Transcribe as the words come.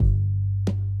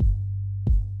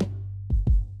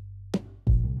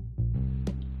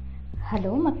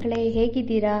Hello ಮಕ್ಕಳೇ,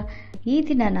 ಹೇಗಿದ್ದೀರಾ? ಈ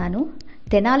ದಿನ ನಾನು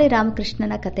ತೆನಾಲಿ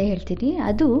ರಾಮಕೃಷ್ಣನ ಕತೆ ಹೇಳ್ತೀನಿ.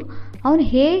 ಅದು ಅವನು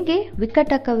ಹೇಗೆ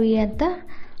ವಿಕಟ ಕವಿ ಅಂತ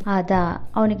ಆದ,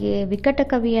 ಅವನಿಗೆ ವಿಕಟ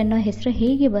ಕವಿ ಅನ್ನೋ ಹೆಸರು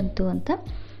ಹೇಗೆ ಬಂತು ಅಂತ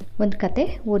ಒಂದು ಕತೆ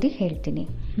ಓದಿ ಹೇಳ್ತೀನಿ.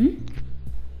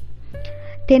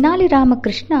 ತೆನಾಲಿ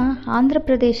ರಾಮಕೃಷ್ಣ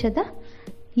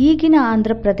ಈಗಿನ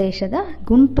ಆಂಧ್ರ ಪ್ರದೇಶದ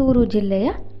ಗುಂಟೂರು ಜಿಲ್ಲೆಯ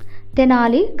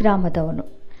ತೆನಾಲಿ ಗ್ರಾಮದವನು.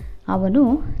 ಅವನು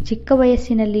ಚಿಕ್ಕ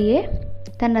ವಯಸ್ಸಿನಲ್ಲಿಯೇ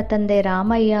ತನ್ನ ತಂದೆ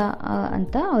ರಾಮಯ್ಯ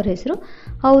ಅಂತ ಅವ್ರ ಹೆಸರು,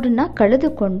 ಅವರನ್ನು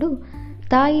ಕಳೆದುಕೊಂಡು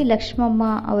ತಾಯಿ ಲಕ್ಷ್ಮಮ್ಮ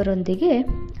ಅವರೊಂದಿಗೆ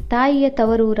ತಾಯಿಯ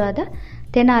ತವರೂರಾದ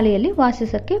ತೆನಾಲಿಯಲ್ಲಿ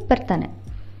ವಾಸಿಸೋಕ್ಕೆ ಬರ್ತಾನೆ.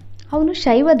 ಅವನು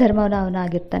ಶೈವ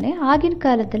ಧರ್ಮವನಾಗಿರ್ತಾನೆ. ಆಗಿನ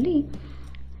ಕಾಲದಲ್ಲಿ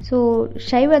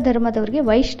ಶೈವ ಧರ್ಮದವರಿಗೆ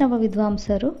ವೈಷ್ಣವ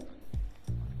ವಿದ್ವಾಂಸರು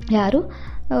ಯಾರು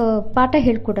ಪಾಠ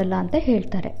ಹೇಳ್ಕೊಡಲ್ಲ ಅಂತ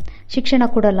ಹೇಳ್ತಾರೆ, ಶಿಕ್ಷಣ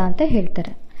ಕೊಡಲ್ಲ ಅಂತ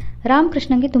ಹೇಳ್ತಾರೆ.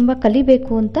 ರಾಮಕೃಷ್ಣಂಗೆ ತುಂಬ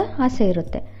ಕಲಿಬೇಕು ಅಂತ ಆಸೆ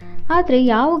ಇರುತ್ತೆ. ಆದರೆ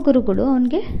ಯಾವ ಗುರುಗಳು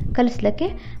ಅವನಿಗೆ ಕಲಿಸ್ಲಿಕ್ಕೆ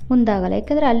ಮುಂದಾಗಲ್ಲ,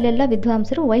 ಯಾಕಂದರೆ ಅಲ್ಲೆಲ್ಲ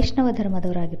ವಿದ್ವಾಂಸರು ವೈಷ್ಣವ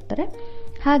ಧರ್ಮದವರಾಗಿರ್ತಾರೆ.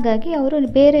 ಹಾಗಾಗಿ ಅವರು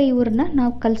ಬೇರೆ ಇವ್ರನ್ನ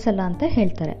ನಾವು ಕಲಿಸಲ್ಲ ಅಂತ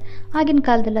ಹೇಳ್ತಾರೆ. ಆಗಿನ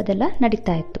ಕಾಲದಲ್ಲಿ ಅದೆಲ್ಲ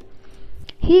ನಡೀತಾ ಇತ್ತು.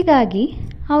 ಹೀಗಾಗಿ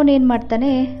ಅವನೇನು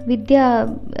ಮಾಡ್ತಾನೆ,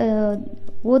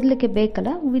 ಓದಲಿಕ್ಕೆ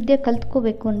ಬೇಕಲ್ಲ, ವಿದ್ಯೆ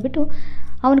ಕಲ್ತ್ಕೋಬೇಕು ಅಂದ್ಬಿಟ್ಟು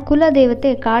ಅವನ ಕುಲದೇವತೆ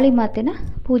ಕಾಳಿ ಮಾತೆನ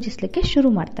ಪೂಜಿಸಲಿಕ್ಕೆ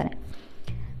ಶುರು ಮಾಡ್ತಾನೆ.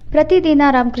 ಪ್ರತಿದಿನ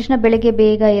ರಾಮಕೃಷ್ಣ ಬೆಳಗ್ಗೆ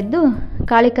ಬೇಗ ಎದ್ದು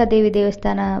ಕಾಳಿಕಾದೇವಿ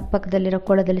ದೇವಸ್ಥಾನ ಪಕ್ಕದಲ್ಲಿರೋ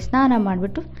ಕೊಳದಲ್ಲಿ ಸ್ನಾನ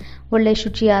ಮಾಡಿಬಿಟ್ಟು ಒಳ್ಳೆ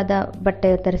ಶುಚಿಯಾದ ಬಟ್ಟೆ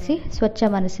ಧರಿಸಿ ಸ್ವಚ್ಛ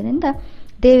ಮನಸ್ಸಿನಿಂದ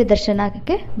ದೇವಿ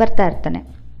ದರ್ಶನಕ್ಕೆ ಬರ್ತಾ ಇರ್ತಾನೆ.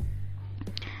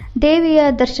 ದೇವಿಯ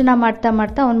ದರ್ಶನ ಮಾಡ್ತಾ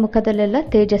ಮಾಡ್ತಾ ಅವನ ಮುಖದಲ್ಲೆಲ್ಲ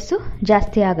ತೇಜಸ್ಸು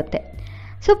ಜಾಸ್ತಿ ಆಗುತ್ತೆ.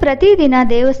 ಪ್ರತಿದಿನ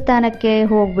ದೇವಸ್ಥಾನಕ್ಕೆ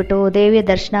ಹೋಗ್ಬಿಟ್ಟು ದೇವಿಯ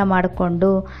ದರ್ಶನ ಮಾಡಿಕೊಂಡು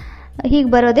ಹೀಗೆ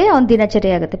ಬರೋದೇ ಅವನ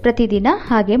ದಿನಚರಿ ಆಗುತ್ತೆ. ಪ್ರತಿದಿನ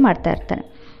ಹಾಗೆ ಮಾಡ್ತಾ ಇರ್ತಾನೆ.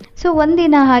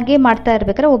 ಒಂದಿನ ಹಾಗೆ ಮಾಡ್ತಾ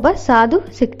ಇರ್ಬೇಕಾದ್ರೆ ಒಬ್ಬ ಸಾಧು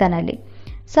ಸಿಗ್ತಾನೆ. ಅಲ್ಲಿ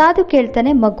ಸಾಧು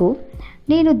ಕೇಳ್ತಾನೆ, ಮಗು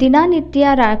ನೀನು ದಿನನಿತ್ಯ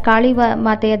ಕಾಳಿ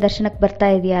ಮಾತೆಯ ದರ್ಶನಕ್ಕೆ ಬರ್ತಾ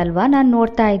ಇದೆಯಾ ಅಲ್ವಾ, ನಾನು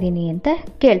ನೋಡ್ತಾ ಇದ್ದೀನಿ ಅಂತ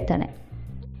ಕೇಳ್ತಾನೆ.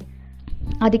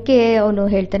 ಅದಕ್ಕೆ ಅವನು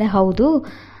ಹೇಳ್ತಾನೆ,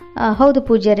 ಹೌದು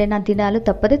ಪೂಜ್ಯರೇ, ನಾನು ದಿನಾಲು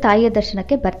ತಪ್ಪದೆ ತಾಯಿಯ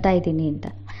ದರ್ಶನಕ್ಕೆ ಬರ್ತಾ ಇದ್ದೀನಿ ಅಂತ.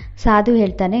 ಸಾಧು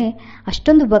ಹೇಳ್ತಾನೆ,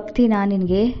 ಅಷ್ಟೊಂದು ಭಕ್ತಿನಾ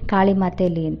ನಿನಗೆ ಕಾಳಿ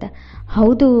ಮಾತೆಯಲ್ಲಿ ಅಂತ.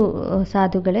 ಹೌದು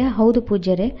ಸಾಧುಗಳೇ, ಹೌದು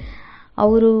ಪೂಜ್ಯರೇ,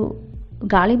 ಅವರು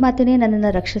ಗಾಳಿ ಮಾತೆನೇ ನನ್ನನ್ನು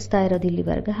ರಕ್ಷಿಸ್ತಾ ಇರೋದು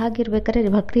ಇಲ್ಲಿವರೆಗೆ, ಹಾಗಿರ್ಬೇಕಾದ್ರೆ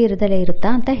ಭಕ್ತಿ ಇರದಲೇ ಇರುತ್ತಾ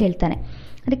ಅಂತ ಹೇಳ್ತಾನೆ.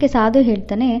 ಅದಕ್ಕೆ ಸಾಧು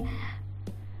ಹೇಳ್ತಾನೆ,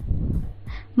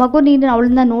 ಮಗು ನೀನು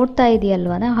ಅವಳನ್ನ ನೋಡ್ತಾ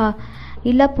ಇದೆಯಲ್ವನ?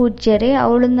 ಇಲ್ಲ ಪೂಜ್ಯರೇ,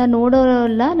 ಅವಳನ್ನ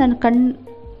ನೋಡೋಲ್ಲ, ನನ್ನ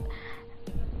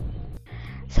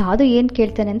ಸಾಧು ಏನು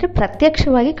ಕೇಳ್ತಾನೆ ಅಂದರೆ,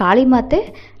 ಪ್ರತ್ಯಕ್ಷವಾಗಿ ಕಾಳಿ ಮಾತೆ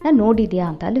ನಾನು ನೋಡಿದ್ಯಾ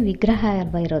ಅಂತ. ಅಲ್ಲಿ ವಿಗ್ರಹ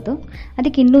ಅಲ್ವಾ ಇರೋದು,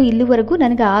 ಅದಕ್ಕೆ ಇನ್ನೂ ಇಲ್ಲಿವರೆಗೂ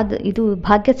ನನಗೆ ಇದು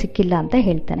ಭಾಗ್ಯ ಸಿಕ್ಕಿಲ್ಲ ಅಂತ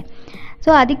ಹೇಳ್ತಾನೆ.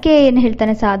 ಅದಕ್ಕೆ ಏನು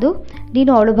ಹೇಳ್ತಾನೆ ಸಾಧು,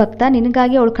 ನೀನು ಅವಳು ಭಕ್ತ,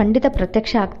 ನಿನಗಾಗಿ ಅವಳು ಖಂಡಿತ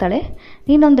ಪ್ರತ್ಯಕ್ಷ ಆಗ್ತಾಳೆ.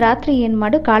 ನೀನೊಂದು ರಾತ್ರಿ ಏನು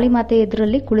ಮಾಡು, ಕಾಳಿ ಮಾತೆ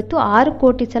ಎದುರಲ್ಲಿ ಕುಳಿತು 6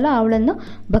 ಕೋಟಿ ಸಲ ಅವಳನ್ನು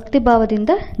ಭಕ್ತಿಭಾವದಿಂದ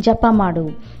ಜಪ ಮಾಡು.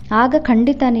 ಆಗ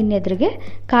ಖಂಡಿತ ನಿನ್ನ ಎದುರಿಗೆ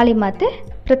ಕಾಳಿ ಮಾತೆ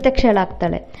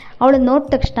ಪ್ರತ್ಯಕ್ಷಳಾಗ್ತಾಳೆ. ಅವಳನ್ನು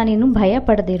ನೋಡಿದ ತಕ್ಷಣ ನೀನು ಭಯ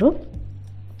ಪಡೆದಿರು,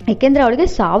 ಏಕೆಂದರೆ ಅವಳಿಗೆ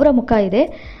 1000 ಮುಖ ಇದೆ,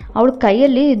 ಅವಳ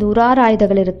ಕೈಯಲ್ಲಿ 100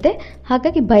 ಆಯುಧಗಳಿರುತ್ತೆ.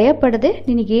 ಹಾಗಾಗಿ ಭಯ ಪಡದೆ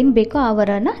ನಿನಗೇನು ಬೇಕೋ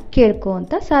ಅವರನ್ನು ಕೇಳ್ಕೊ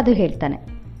ಅಂತ ಸಾಧು ಹೇಳ್ತಾನೆ.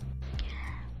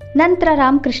 ನಂತರ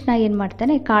ರಾಮಕೃಷ್ಣ ಏನು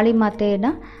ಮಾಡ್ತಾನೆ, ಕಾಳಿ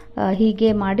ಮಾತೆಯನ್ನು ಹೀಗೆ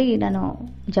ಮಾಡಿ ನಾನು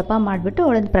ಜಪ ಮಾಡಿಬಿಟ್ಟು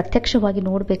ಅವಳನ್ನು ಪ್ರತ್ಯಕ್ಷವಾಗಿ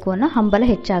ನೋಡಬೇಕು ಅನ್ನೋ ಹಂಬಲ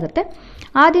ಹೆಚ್ಚಾಗುತ್ತೆ.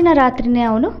 ಆ ದಿನ ರಾತ್ರಿನೇ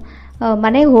ಅವನು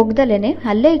ಮನೆಗೆ ಹೋಗ್ದಲೇ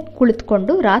ಅಲ್ಲೇ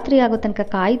ಕುಳಿತುಕೊಂಡು ರಾತ್ರಿ ಆಗೋ ತನಕ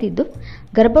ಕಾಯ್ದಿದ್ದು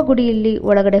ಗರ್ಭಗುಡಿಯಲ್ಲಿ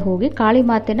ಒಳಗಡೆ ಹೋಗಿ ಕಾಳಿ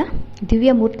ಮಾತೆನ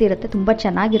ದಿವ್ಯ ಮೂರ್ತಿ ಇರುತ್ತೆ, ತುಂಬ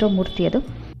ಚೆನ್ನಾಗಿರೋ ಮೂರ್ತಿ ಅದು.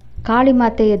 ಕಾಳಿ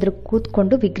ಮಾತೆ ಎದುರು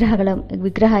ಕೂತ್ಕೊಂಡು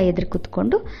ವಿಗ್ರಹ ಎದುರು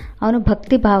ಕೂತ್ಕೊಂಡು ಅವನು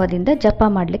ಭಕ್ತಿ ಭಾವದಿಂದ ಜಪ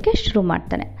ಮಾಡಲಿಕ್ಕೆ ಶುರು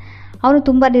ಮಾಡ್ತಾನೆ. ಅವನು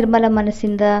ತುಂಬ ನಿರ್ಮಲ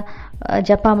ಮನಸ್ಸಿಂದ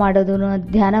ಜಪ ಮಾಡೋದನ್ನು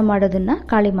ಧ್ಯಾನ ಮಾಡೋದನ್ನು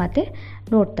ಕಾಳಿ ಮಾತೆ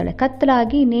ನೋಡ್ತಾಳೆ.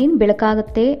 ಕತ್ತಲಾಗಿ ಇನ್ನೇನು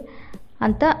ಬೆಳಕಾಗುತ್ತೆ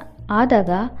ಅಂತ ಆದಾಗ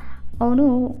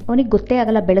ಅವನಿಗೆ ಗೊತ್ತೇ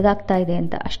ಆಗಲ್ಲ ಬೆಳಗಾಗ್ತಾ ಇದೆ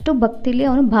ಅಂತ. ಅಷ್ಟು ಭಕ್ತಿಲಿ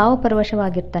ಅವನು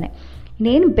ಭಾವಪರವಶವಾಗಿರ್ತಾನೆ.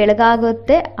 ಇನ್ನೇನು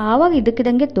ಬೆಳಗಾಗುತ್ತೆ, ಆವಾಗ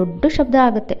ಇದಕ್ಕಿದಂಗೆ ದೊಡ್ಡ ಶಬ್ದ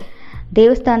ಆಗುತ್ತೆ.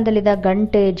 ದೇವಸ್ಥಾನದಲ್ಲಿದ್ದ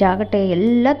ಗಂಟೆ ಜಾಗಟೆ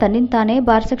ಎಲ್ಲ ತನ್ನಿಂತಾನೇ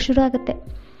ಬಾರ್ಸಕ್ಕೆ ಶುರು ಆಗುತ್ತೆ.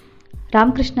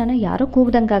 ರಾಮಕೃಷ್ಣನ ಯಾರೋ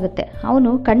ಕೂಗ್ದಂಗಾಗುತ್ತೆ. ಅವನು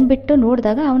ಕಣ್ಬಿಟ್ಟು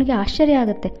ನೋಡಿದಾಗ ಅವನಿಗೆ ಆಶ್ಚರ್ಯ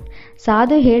ಆಗುತ್ತೆ.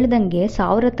 ಸಾಧು ಹೇಳ್ದಂಗೆ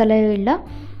 1000 ತಲೆಯುಳ್ಳ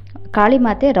ಕಾಳಿ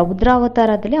ಮಾತೆ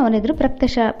ರೌದ್ರಾವತಾರದಲ್ಲಿ ಅವನೆದುರು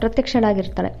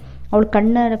ಪ್ರತ್ಯಕ್ಷಳಾಗಿರ್ತಾಳೆ. ಅವಳ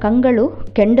ಕಂಗಳು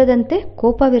ಕೆಂಡದಂತ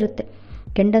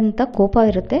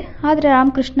ಕೋಪವಿರುತ್ತೆ. ಆದರೆ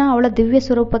ರಾಮಕೃಷ್ಣ ಅವಳ ದಿವ್ಯ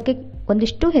ಸ್ವರೂಪಕ್ಕೆ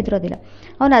ಒಂದಿಷ್ಟು ಹೆದರೋದಿಲ್ಲ.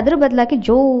 ಅವನು ಅದರ ಬದಲಾಗಿ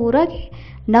ಜೋರಾಗಿ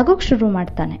ನಗೋಕ್ಕೆ ಶುರು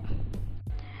ಮಾಡ್ತಾನೆ.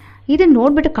 ಇದನ್ನು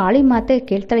ನೋಡ್ಬಿಟ್ಟು ಕಾಳಿ ಮಾತೆ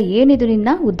ಕೇಳ್ತಾಳೆ, ಏನಿದು ನಿನ್ನ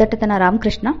ಉದ್ದಟತನ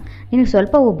ರಾಮಕೃಷ್ಣ, ನಿನಗೆ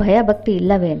ಸ್ವಲ್ಪ ಭಯ ಭಕ್ತಿ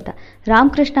ಇಲ್ಲವೇ ಅಂತ.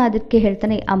 ರಾಮಕೃಷ್ಣ ಅದಕ್ಕೆ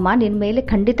ಹೇಳ್ತಾನೆ, ಅಮ್ಮ ನಿನ್ನ ಮೇಲೆ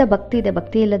ಖಂಡಿತ ಭಕ್ತಿ ಇದೆ,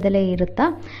 ಭಕ್ತಿ ಇಲ್ಲದಲೇ ಇರುತ್ತಾ,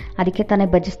 ಅದಕ್ಕೆ ತಾನೇ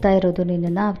ಭಜಿಸ್ತಾ ಇರೋದು,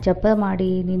 ನಿನ್ನನ್ನು ಜಪ ಮಾಡಿ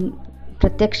ನೀನು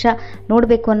ಪ್ರತ್ಯಕ್ಷ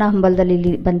ನೋಡಬೇಕು ಅನ್ನೋ ಹಂಬಲದಲ್ಲಿ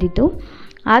ಇಲ್ಲಿ ಬಂದಿದ್ದು.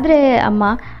 ಆದರೆ ಅಮ್ಮ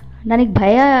ನನಗೆ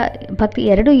ಭಕ್ತಿ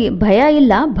ಎರಡೂ ಭಯ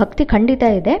ಇಲ್ಲ, ಭಕ್ತಿ ಖಂಡಿತ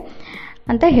ಇದೆ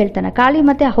ಅಂತ ಹೇಳ್ತಾನೆ. ಕಾಳಿ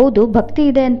ಮಾತೆ, ಹೌದು ಭಕ್ತಿ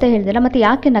ಇದೆ ಅಂತ ಹೇಳ್ದಲ್ಲ, ಮತ್ತೆ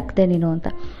ಯಾಕೆ ನಕ್ದೆ ನೀನು ಅಂತ.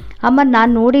 ಅಮ್ಮ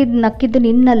ನಾನು ನಕ್ಕಿದ್ದು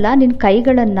ನಿನ್ನಲ್ಲ, ನಿನ್ನ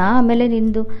ಕೈಗಳನ್ನು, ಆಮೇಲೆ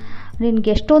ನಿನಗೆ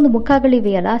ಎಷ್ಟೊಂದು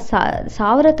ಮುಖಗಳಿವೆಯಲ್ಲ,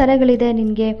 1000 ತಲೆಗಳಿದೆ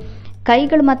ನಿನಗೆ,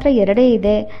 ಕೈಗಳು ಮಾತ್ರ ಎರಡೇ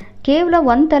ಇದೆ. ಕೇವಲ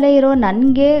ಒಂದು ತಲೆ ಇರೋ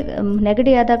ನನಗೆ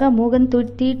ನೆಗಡಿ ಆದಾಗ ಮೂಗನ್ನು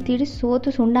ತೀಡಿ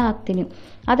ಸೋತು ಸುಣ್ಣ ಹಾಕ್ತೀನಿ.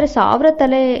 ಆದರೆ 1000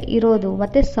 ತಲೆ ಇರೋದು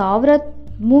ಮತ್ತು 1000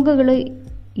 ಮೂಗುಗಳು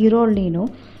ಇರೋಳು ನೀನು,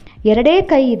 ಎರಡೇ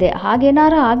ಕೈ ಇದೆ,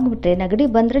 ಹಾಗೇನಾರು ಆಗಿಬಿಟ್ರೆ ನೆಗಡಿ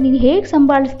ಬಂದರೆ ನೀನು ಹೇಗೆ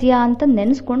ಸಂಭಾಳಿಸ್ತೀಯಾ ಅಂತ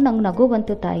ನೆನೆಸ್ಕೊಂಡು ನಂಗೆ ನಗು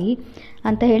ಬಂತು ತಾಯಿ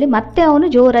ಅಂತ ಹೇಳಿ ಮತ್ತೆ ಅವನು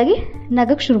ಜೋರಾಗಿ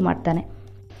ನಗಕ್ಕೆ ಶುರು ಮಾಡ್ತಾನೆ.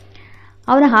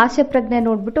 ಅವನ ಹಾಸ್ಯ ಪ್ರಜ್ಞೆ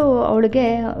ನೋಡಿಬಿಟ್ಟು ಅವಳಿಗೆ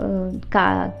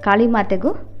ಕಾಳಿ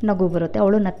ಮಾತೆಗೂ ನಗು ಬರುತ್ತೆ.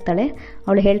 ಅವಳು ನಗ್ತಾಳೆ.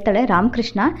 ಅವಳು ಹೇಳ್ತಾಳೆ,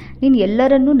 ರಾಮಕೃಷ್ಣ, ನೀನು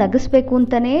ಎಲ್ಲರನ್ನೂ ನಗಿಸ್ಬೇಕು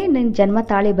ಅಂತಲೇ ನಿನ್ನ ಜನ್ಮ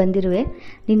ತಾಳಿ ಬಂದಿರುವೆ.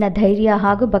 ನಿನ್ನ ಧೈರ್ಯ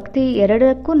ಹಾಗೂ ಭಕ್ತಿ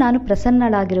ಎರಡಕ್ಕೂ ನಾನು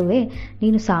ಪ್ರಸನ್ನಳಾಗಿರುವೆ.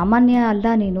 ನೀನು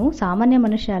ಸಾಮಾನ್ಯ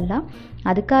ಮನುಷ್ಯ ಅಲ್ಲ.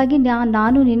 ಅದಕ್ಕಾಗಿ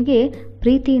ನಾನು ನಿನಗೆ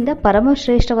ಪ್ರೀತಿಯಿಂದ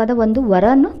ಪರಮಶ್ರೇಷ್ಠವಾದ ಒಂದು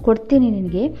ವರನ್ನು ಕೊಡ್ತೀನಿ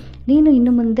ನಿನಗೆ. ನೀನು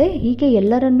ಇನ್ನು ಮುಂದೆ ಹೀಗೆ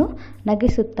ಎಲ್ಲರನ್ನೂ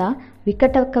ನಗಿಸುತ್ತಾ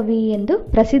ವಿಕಟ ಕವಿ ಎಂದು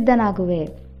ಪ್ರಸಿದ್ಧನಾಗುವೆ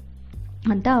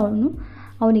ಅಂತ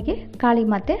ಅವನಿಗೆ ಕಾಳಿ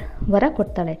ಮಾತೆ ವರ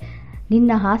ಕೊಡ್ತಾಳೆ.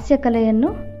 ನಿನ್ನ ಹಾಸ್ಯ ಕಲೆಯನ್ನು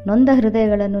ನೊಂದ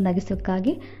ಹೃದಯಗಳನ್ನು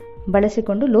ನಗಿಸೋಕ್ಕಾಗಿ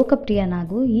ಬಳಸಿಕೊಂಡು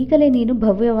ಲೋಕಪ್ರಿಯನಾಗು. ಈಗಲೇ ನೀನು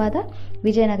ಭವ್ಯವಾದ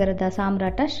ವಿಜಯನಗರದ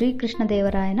ಸಾಮ್ರಾಟ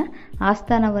ಶ್ರೀಕೃಷ್ಣದೇವರಾಯನ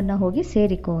ಆಸ್ಥಾನವನ್ನು ಹೋಗಿ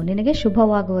ಸೇರಿಕೋ. ನಿನಗೆ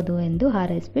ಶುಭವಾಗುವುದು ಎಂದು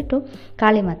ಹಾರೈಸಿಬಿಟ್ಟು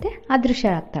ಕಾಳಿಮಾತೆ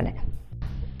ಅದೃಶ್ಯರಾಗ್ತಾಳೆ.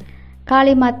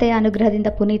 ಕಾಳಿಮಾತೆಯ ಅನುಗ್ರಹದಿಂದ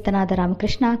ಪುನೀತನಾದ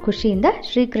ರಾಮಕೃಷ್ಣ ಖುಷಿಯಿಂದ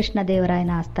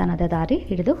ಶ್ರೀಕೃಷ್ಣದೇವರಾಯನ ಆಸ್ಥಾನದ ದಾರಿ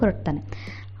ಹಿಡಿದು ಹೊರಡ್ತಾನೆ.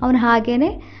 ಅವನು ಹಾಗೇನೆ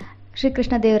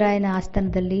ಶ್ರೀಕೃಷ್ಣದೇವರಾಯನ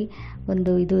ಆಸ್ಥಾನದಲ್ಲಿ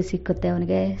ಒಂದು ಇದು ಸಿಕ್ಕುತ್ತೆ,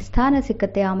 ಅವನಿಗೆ ಸ್ಥಾನ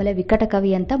ಸಿಕ್ಕುತ್ತೆ. ಆಮೇಲೆ ವಿಕಟ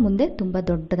ಕವಿ ಅಂತ ಮುಂದೆ ತುಂಬ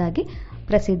ದೊಡ್ಡದಾಗಿ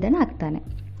ಪ್ರಸಿದ್ಧನಾಗ್ತಾನೆ.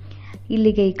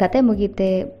 ಇಲ್ಲಿಗೆ ಈ ಕತೆ ಮುಗಿಯುತ್ತೆ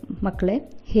ಮಕ್ಕಳೇ.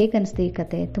 ಹೇಗನ್ನಿಸ್ತು ಈ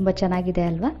ಕತೆ? ತುಂಬ ಚೆನ್ನಾಗಿದೆ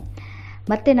ಅಲ್ವಾ?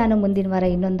 ಮತ್ತೆ ನಾನು ಮುಂದಿನ ವಾರ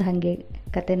ಇನ್ನೊಂದು ಹಾಗೆ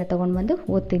ಕತೆನ ತೊಗೊಂಡು ಬಂದು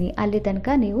ಓದ್ತೀನಿ. ಅಲ್ಲಿ ತನಕ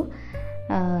ನೀವು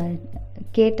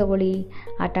ಕೇರ್ ತಗೊಳ್ಳಿ,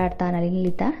 ಆಟ ಆಡ್ತಾ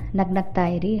ನಗ್ನಗ್ತಾ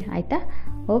ಇರಿ, ಆಯಿತಾ?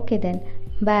 ಓಕೆ ದೆನ್,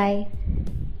 ಬಾಯ್.